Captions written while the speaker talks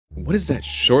What is that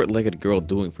short-legged girl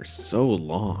doing for so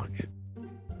long?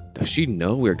 Does she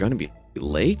know we're gonna be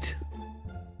late?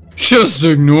 Just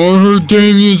ignore her,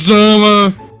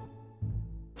 Damian-sama!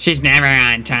 She's never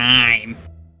on time.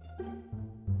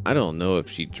 I don't know if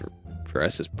she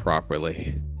dresses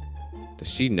properly. Does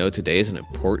she know today is an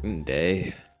important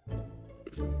day?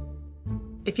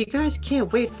 If you guys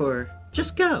can't wait for her,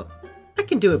 just go. I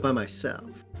can do it by myself.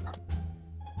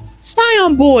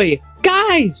 Syon-boy!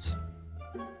 Guys!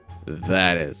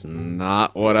 That is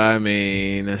not what I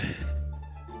mean.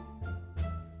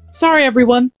 Sorry,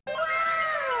 everyone.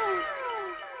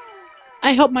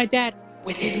 I helped my dad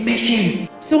with his mission,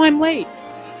 so I'm late.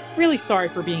 Really sorry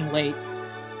for being late.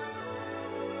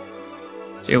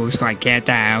 She looks like it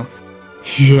though.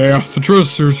 Yeah, the dress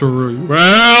suits her really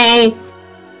well!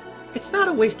 It's not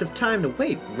a waste of time to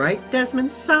wait, right,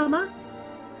 Desmond-sama?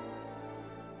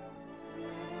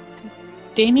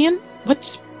 Damian?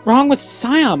 What's wrong with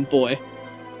Syon-boy?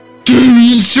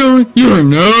 Damian-sama, your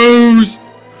nose!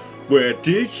 Where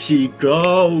did she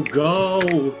go?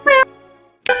 Go!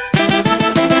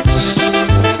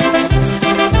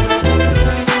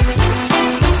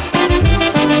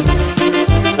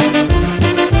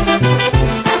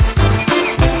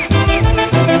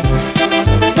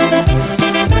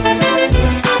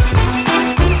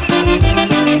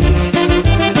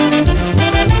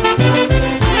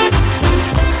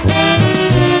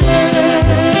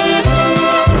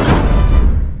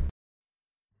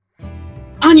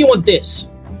 Anya want this.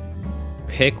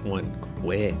 Pick one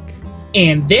quick.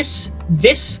 And this,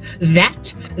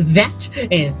 that,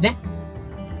 and that.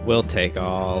 We'll take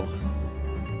all.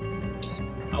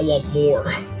 I want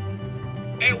more.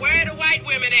 Hey, where are the white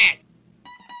women at?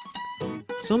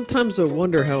 Sometimes I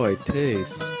wonder how I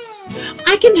taste.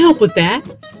 I can help with that.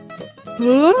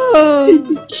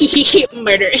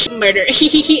 Murder, murder.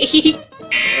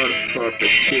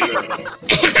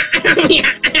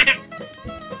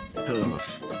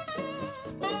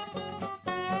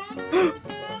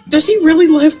 Does he really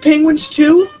love penguins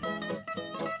too?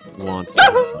 Wants a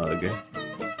hug.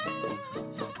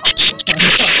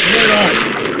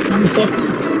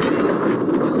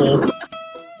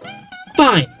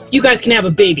 Fine, you guys can have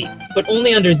a baby, but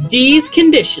only under these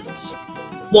conditions.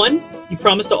 1, you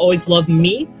promise to always love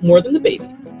me more than the baby.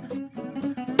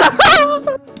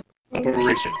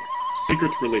 Operation.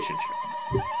 Secret relationship.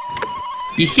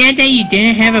 You said that you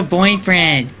didn't have a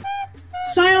boyfriend.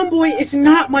 Syon-boy is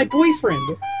not my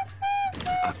boyfriend.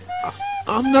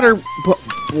 I'm not her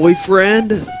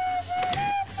boyfriend.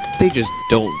 They just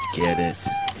don't get it.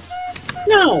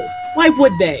 No, why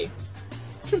would they?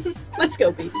 Let's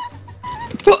go, baby.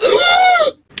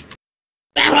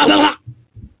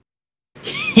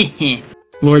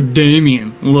 Lord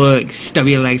Damian, look,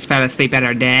 stubby legs fell asleep at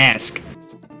our desk.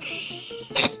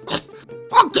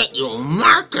 I'll get you a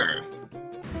marker.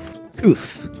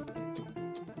 Oof.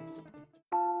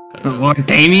 Lord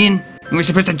Damian, we're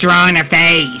supposed to draw on her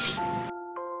face.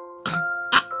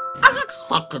 As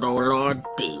expected, oh Lord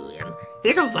Damian,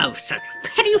 he's above such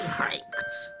petty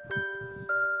pranks.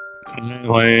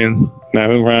 Plans.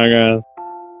 Nothing progress.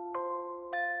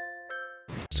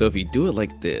 So if you do it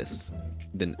like this,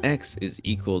 then X is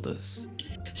equal to...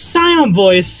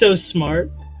 Syon-boy is so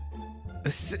smart.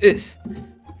 It's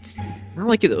not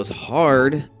like it was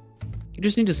hard. You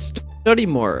just need to study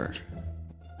more.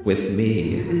 With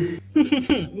me.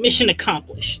 Mission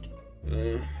accomplished.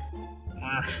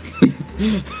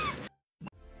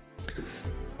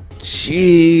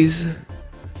 Jeez.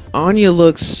 Anya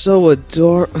looks so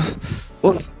adorable.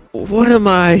 What am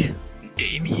I?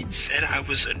 Damian said I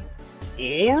was an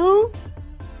or?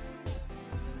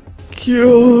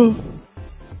 Cute.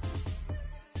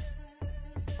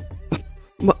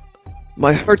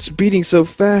 My heart's beating so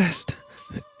fast.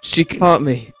 She caught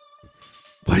me.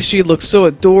 Why does she look so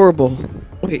adorable?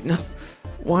 Wait, no.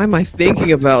 Why am I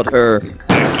thinking about her?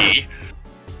 Okay.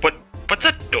 What's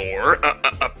a door?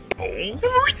 A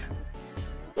board?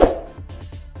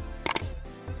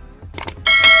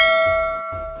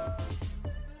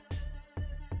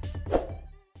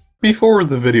 Before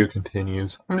the video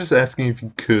continues, I'm just asking if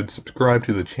you could subscribe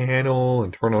to the channel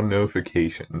and turn on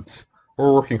notifications.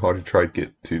 We're working hard to try to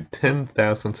get to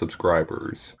 10,000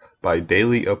 subscribers by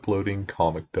daily uploading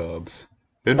comic dubs.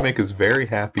 It would make us very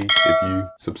happy if you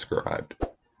subscribed.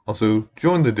 Also,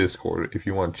 join the Discord if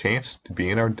you want a chance to be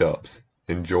in our dubs.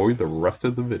 Enjoy the rest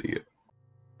of the video.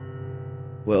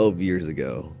 12 years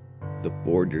ago, the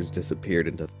Forgers disappeared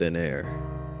into thin air.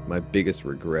 My biggest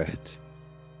regret.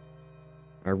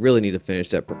 I really need to finish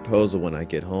that proposal when I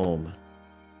get home.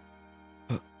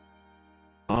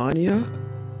 Anya?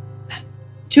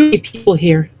 Too many people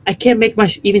here. I can't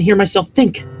even hear myself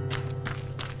think.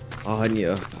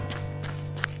 Anya.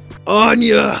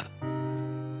 Anya!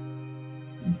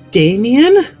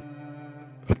 Damian?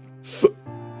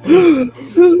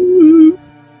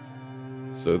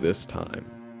 So this time,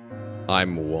 I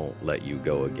won't let you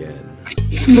go again.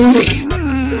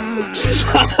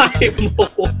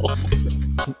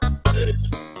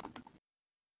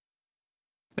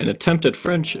 An attempt at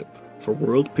friendship for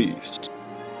world peace.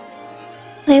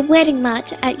 Play wedding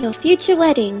march at your future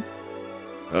wedding.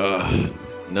 Ugh,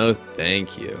 no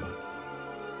thank you.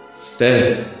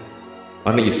 Instead,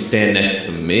 why don't you stand next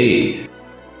to me?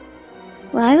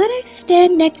 Why would I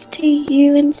stand next to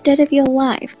you instead of your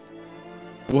wife?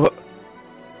 What?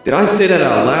 Did I say that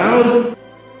out loud?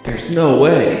 There's no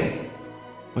way.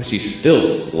 But she's still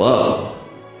slow.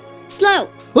 Slow!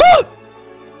 Ah!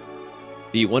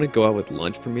 Do you want to go out with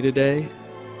lunch for me today?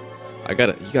 You got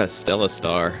a Stella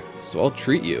star, so I'll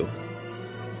treat you.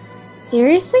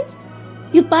 Seriously?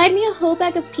 You buy me a whole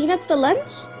bag of peanuts for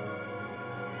lunch?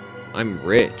 I'm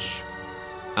rich.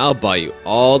 I'll buy you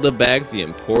all the bags, the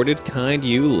imported kind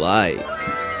you like.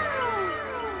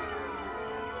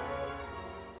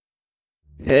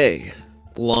 Hey,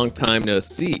 long time no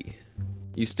see.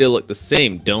 You still look the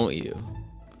same, don't you?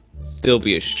 Still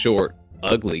be a short,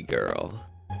 ugly girl.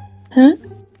 Huh?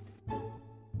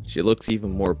 She looks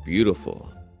even more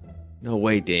beautiful. No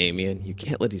way, Damian. You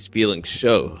can't let these feelings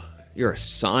show. You're a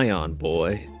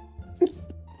Syon-boy.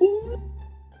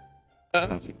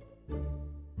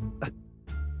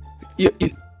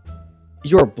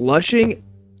 You're blushing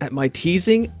at my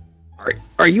teasing?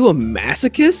 Are you a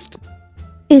masochist?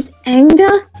 Is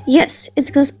anger? Yes, it's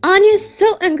because Anya's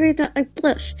so angry that I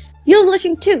blush. You're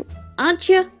blushing too, aren't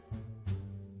you?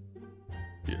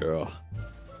 Yeah.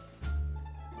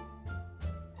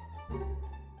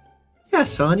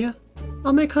 Yes, Anya.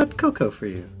 I'll make hot cocoa for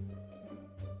you.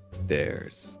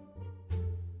 There's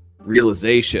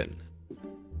realization.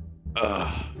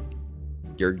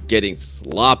 You're getting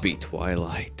sloppy,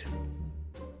 Twilight.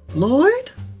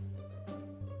 Lloyd?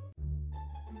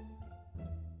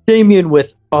 Damian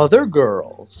with other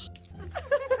girls.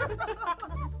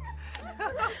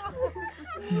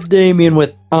 Damian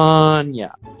with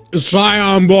Anya.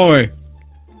 Syon-boy.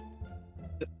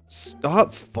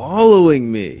 Stop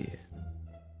following me.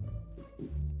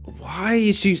 Why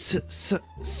is she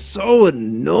so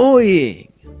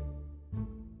annoying?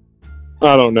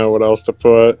 I don't know what else to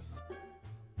put.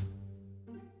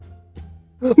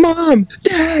 Mom!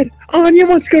 Dad! Anya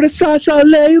wants to go to Sasha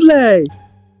Lele!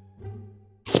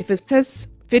 If it says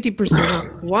 50% off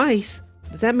twice,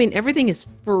 does that mean everything is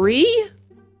free?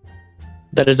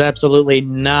 That is absolutely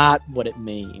not what it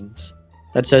means.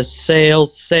 That says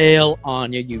sale,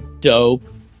 Anya, you dope.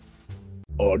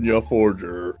 Anya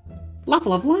Forger. Love,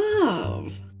 love,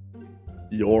 love.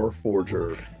 Your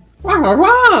Forger. Rah, rah,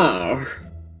 rah.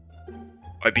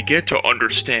 I began to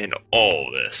understand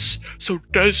all this, so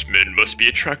Desmond must be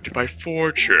attracted by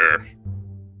Forger. ...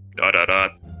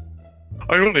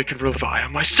 I only can rely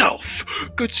on myself.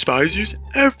 Good spies use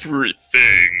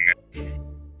everything.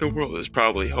 The world is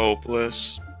probably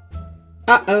hopeless.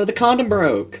 Uh-oh, the condom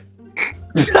broke.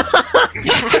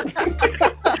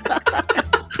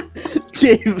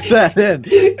 Keep that in.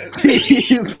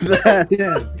 Keep that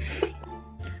in.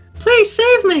 Please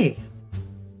save me.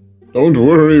 Don't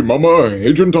worry, Mama.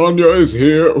 Agent Anya is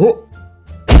here. Oh.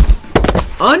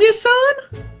 Anya-san?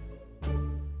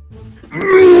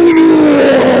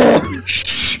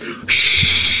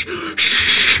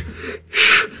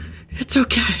 It's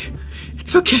okay.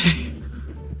 It's okay.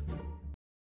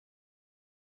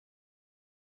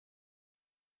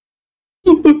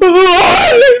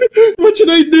 What should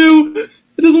I do?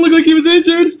 It doesn't look like he was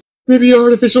injured. Maybe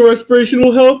artificial respiration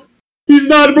will help. He's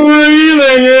not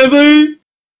breathing, is he?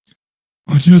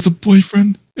 Anya has a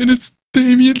boyfriend, and it's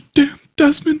Damian, damn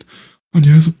Desmond.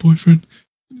 Anya has a boyfriend,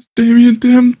 and it's Damian,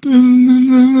 damn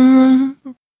Desmond.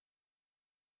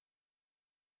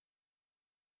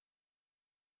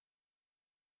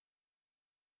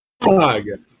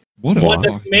 What a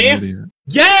fucking idiot.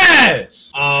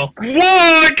 Yes!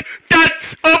 Look!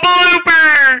 That's a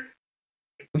blooper!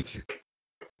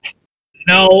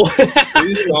 No. I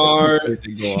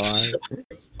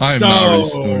am not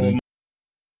restarted.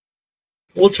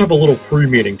 Let's have a little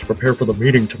pre-meeting to prepare for the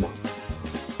meeting tomorrow.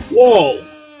 Whoa!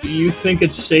 Do you think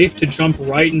it's safe to jump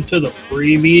right into the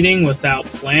pre-meeting without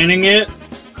planning it?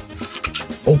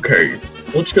 Okay,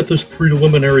 let's get this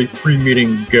preliminary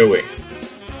pre-meeting going.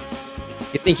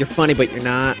 You think you're funny, but you're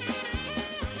not.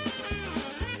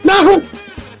 No!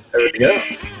 There we go.